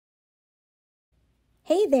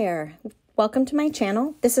Hey there, welcome to my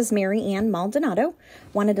channel. This is Mary Ann Maldonado.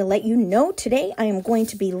 Wanted to let you know today I am going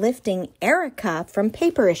to be lifting Erica from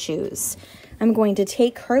Paper Issues. I'm going to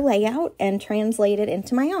take her layout and translate it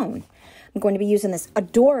into my own. I'm going to be using this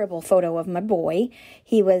adorable photo of my boy.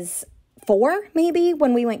 He was 4 maybe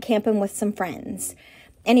when we went camping with some friends.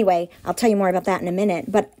 Anyway, I'll tell you more about that in a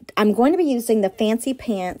minute, but I'm going to be using the Fancy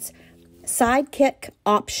Pants Sidekick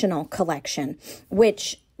Optional Collection,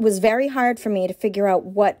 which was very hard for me to figure out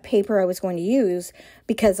what paper I was going to use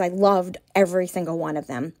because I loved every single one of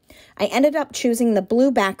them. I ended up choosing the blue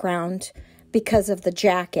background because of the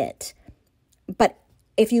jacket. But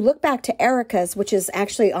if you look back to Erica's, which is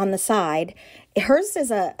actually on the side, hers is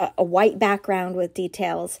a white background with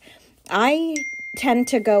details. I tend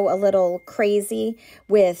to go a little crazy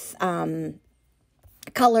with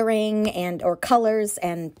coloring or colors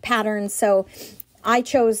and patterns. So I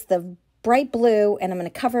chose the bright blue, and I'm going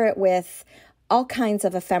to cover it with all kinds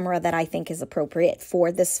of ephemera that I think is appropriate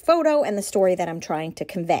for this photo and the story that I'm trying to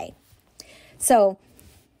convey. So,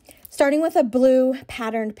 starting with a blue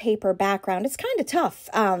patterned paper background, it's kind of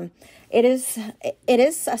tough. It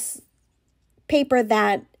is a paper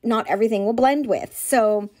that not everything will blend with.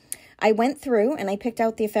 So, I went through and I picked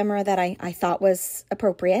out the ephemera that I thought was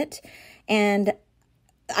appropriate, and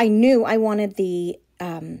I knew I wanted the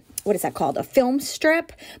what is that called? A film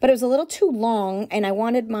strip, but it was a little too long, and I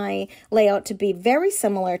wanted my layout to be very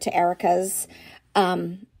similar to Erica's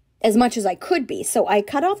as much as I could be. So I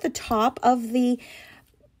cut off the top of the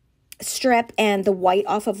strip and the white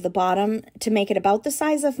off of the bottom to make it about the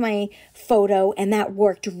size of my photo, and that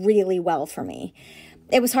worked really well for me.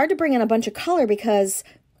 It was hard to bring in a bunch of color because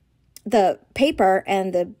the paper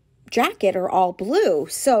and the jacket are all blue,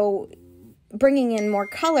 so bringing in more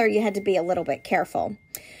color, you had to be a little bit careful.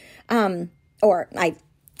 Or I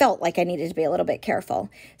felt like I needed to be a little bit careful.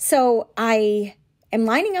 So I am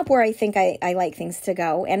lining up where I think I like things to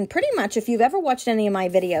go. And pretty much, if you've ever watched any of my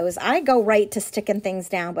videos, I go right to sticking things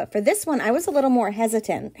down. But for this one, I was a little more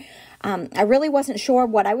hesitant. I really wasn't sure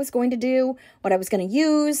what I was going to do, what I was going to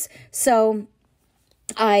use. So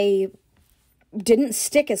I didn't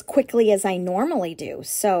stick as quickly as I normally do.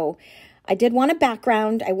 So I did want a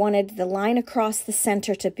background. I wanted the line across the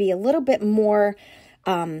center to be a little bit more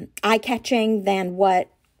eye-catching than what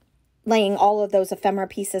laying all of those ephemera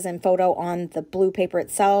pieces in photo on the blue paper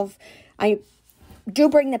itself. I do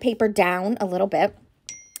bring the paper down a little bit.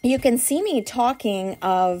 You can see me talking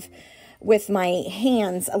with my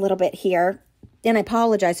hands a little bit here, and I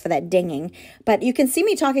apologize for that dinging, but you can see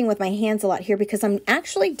me talking with my hands a lot here because I'm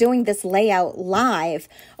actually doing this layout live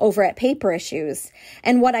over at Paper Issues.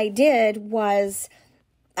 And what I did was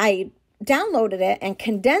I downloaded it and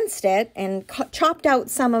condensed it and chopped out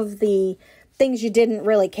some of the things you didn't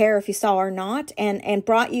really care if you saw or not, and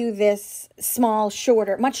brought you this small,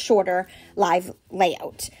 much shorter live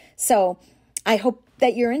layout. So I hope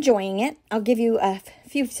that you're enjoying it. I'll give you a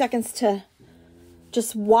few seconds to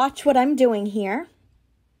just watch what I'm doing here.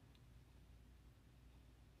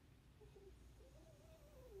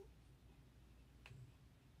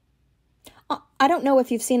 I don't know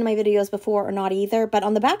if you've seen my videos before or not either, but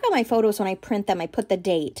on the back of my photos when I print them, I put the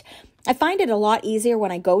date. I find it a lot easier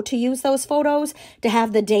when I go to use those photos to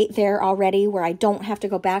have the date there already, where I don't have to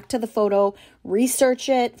go back to the photo, research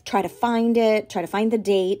it, try to find the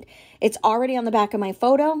date. It's already on the back of my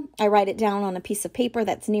photo. I write it down on a piece of paper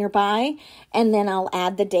that's nearby, and then I'll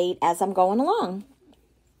add the date as I'm going along.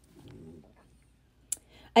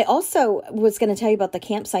 I also was going to tell you about the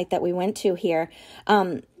campsite that we went to here.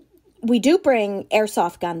 We do bring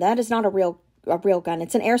airsoft gun. That is not a real gun.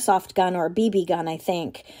 It's an airsoft gun or a BB gun, I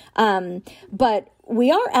think. But we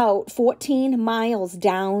are out 14 miles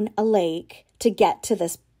down a lake to get to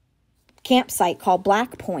this campsite called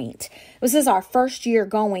Black Point. This is our first year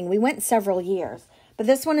going. We went several years, but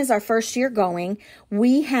this one is our first year going.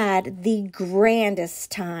 We had the grandest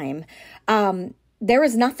time. There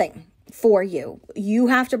is nothing for you. You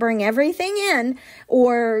have to bring everything in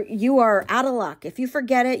or you are out of luck. If you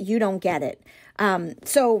forget it, you don't get it.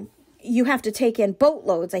 So you have to take in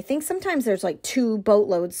boatloads. I think sometimes there's like 2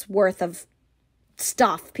 boatloads worth of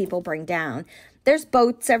stuff people bring down. There's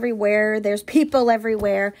boats everywhere. There's people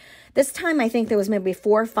everywhere. This time I think there was maybe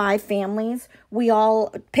 4 or 5 families. We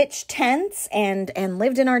all pitched tents and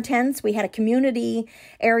lived in our tents. We had a community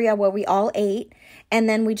area where we all ate, and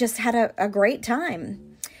then we just had a great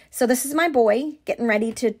time. So this is my boy getting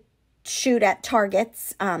ready to shoot at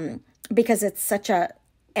targets because it's such a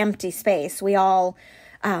empty space. We all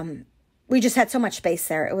we just had so much space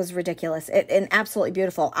there. It was ridiculous and absolutely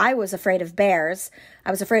beautiful. I was afraid of bears. I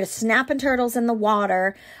was afraid of snapping turtles in the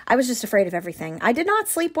water. I was just afraid of everything. I did not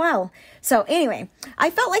sleep well. So anyway,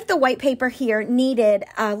 I felt like the white paper here needed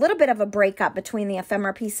a little bit of a breakup between the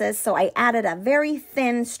ephemera pieces. So I added a very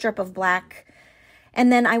thin strip of black.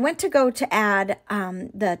 And then I went to go to add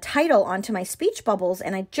the title onto my speech bubbles,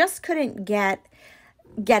 and I just couldn't get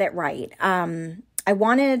it right. I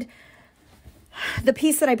wanted... The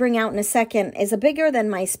piece that I bring out in a second is bigger than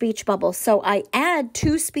my speech bubble. So I add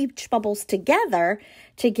 2 speech bubbles together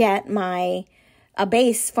to get a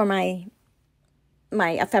base for my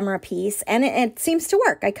ephemera piece. And it seems to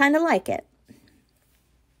work. I kind of like it.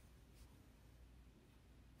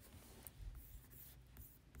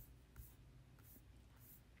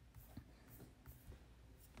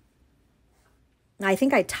 I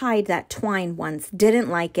think I tied that twine once, didn't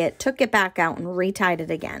like it, took it back out and retied it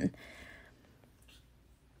again.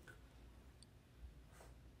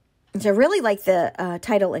 So I really like the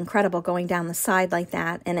title Incredible going down the side like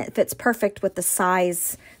that, and it fits perfect with the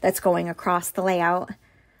size that's going across the layout.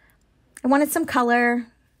 I wanted some color.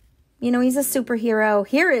 You know, he's a superhero.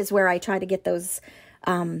 Here is where I try to get those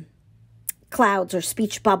clouds or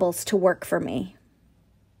speech bubbles to work for me.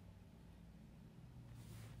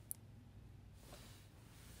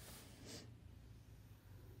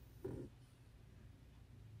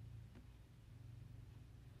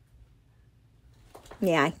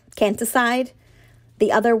 Yeah, I can't decide.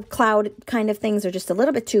 The other cloud kind of things are just a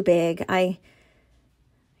little bit too big. I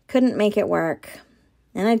couldn't make it work.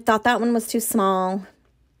 And I thought that one was too small.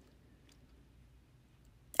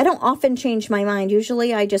 I don't often change my mind.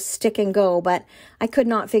 Usually I just stick and go, but I could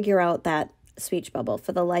not figure out that speech bubble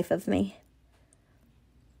for the life of me.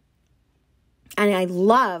 And I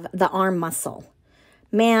love the arm muscle.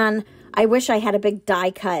 Man, I wish I had a big die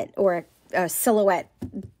cut or a silhouette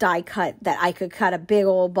die cut that I could cut a big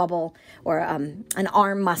old bubble or an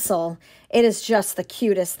arm muscle. It is just the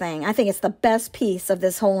cutest thing. I think it's the best piece of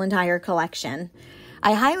this whole entire collection.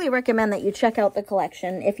 I highly recommend that you check out the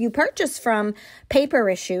collection. If you purchase from Paper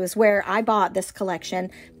Issues, where I bought this collection,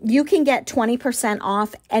 you can get 20%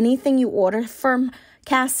 off anything you order from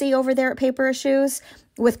Cassie over there at Paper Issues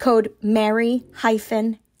with code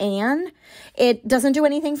Mary-Ann. It doesn't do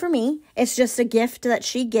anything for me. It's just a gift that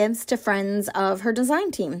she gives to friends of her design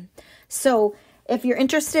team. So if you're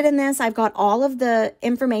interested in this, I've got all of the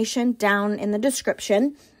information down in the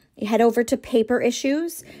description. You head over to Paper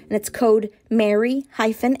Issues, and it's code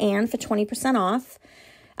Mary-Ann for 20% off.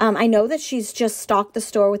 I know that she's just stocked the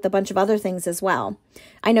store with a bunch of other things as well.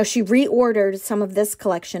 I know she reordered some of this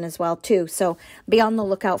collection as well, too. So be on the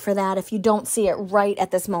lookout for that if you don't see it right at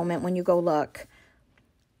this moment when you go look.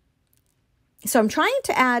 So I'm trying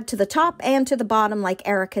to add to the top and to the bottom like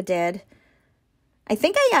Erica did. I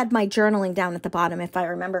think I had my journaling down at the bottom, if I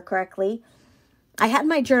remember correctly. I had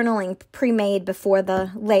my journaling pre-made before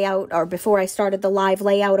the layout or before I started the live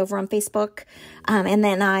layout over on Facebook. And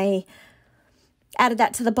then I added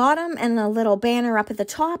that to the bottom and a little banner up at the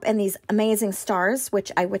top and these amazing stars,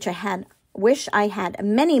 which I wish I had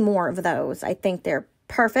many more of those. I think they're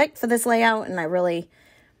perfect for this layout, and I really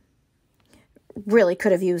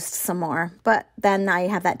could have used some more, but then I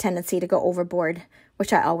have that tendency to go overboard,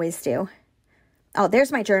 which I always do. Oh,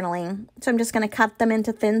 there's my journaling. So I'm just going to cut them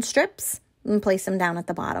into thin strips and place them down at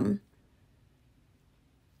the bottom.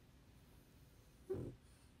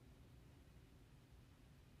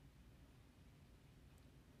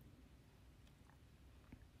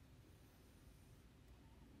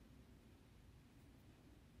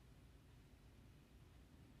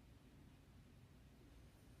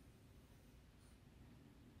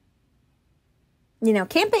 You know,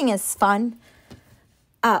 camping is fun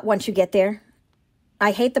once you get there.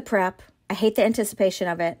 I hate the prep. I hate the anticipation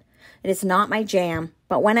of it. It is not my jam.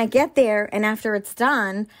 But when I get there and after it's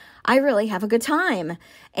done, I really have a good time.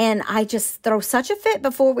 And I just throw such a fit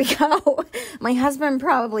before we go. My husband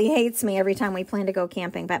probably hates me every time we plan to go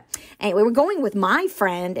camping. But anyway, we're going with my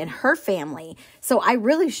friend and her family. So I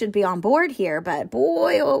really should be on board here. But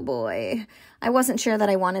boy, oh boy, I wasn't sure that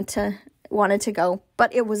I wanted to go,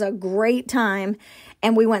 but it was a great time,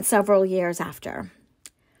 and we went several years after.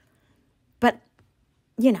 But,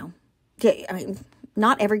 you know, I mean,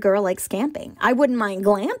 not every girl likes camping. I wouldn't mind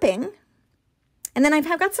glamping. And then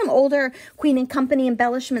I've got some older Queen and Company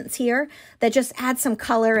embellishments here that just add some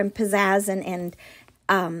color and pizzazz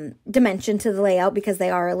and dimension to the layout because they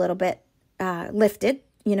are a little bit lifted.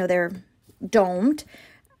 You know, they're domed.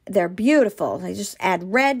 They're beautiful. They just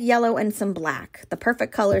add red, yellow, and some black. The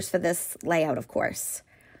perfect colors for this layout, of course.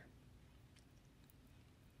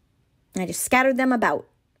 I just scattered them about.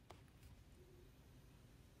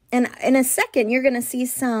 And in a second, you're going to see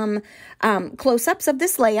some close-ups of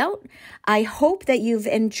this layout. I hope that you've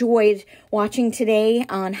enjoyed watching today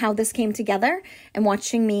on how this came together and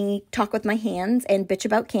watching me talk with my hands and bitch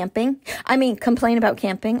about camping. Complain about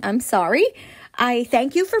camping. I'm sorry. I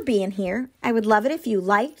thank you for being here. I would love it if you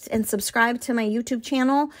liked and subscribed to my YouTube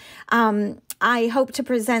channel. I hope to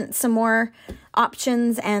present some more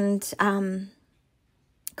options and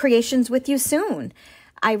creations with you soon.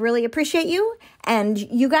 I really appreciate you, and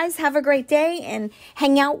you guys have a great day, and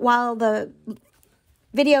hang out while the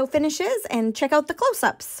video finishes and check out the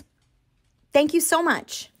close-ups. Thank you so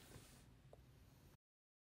much.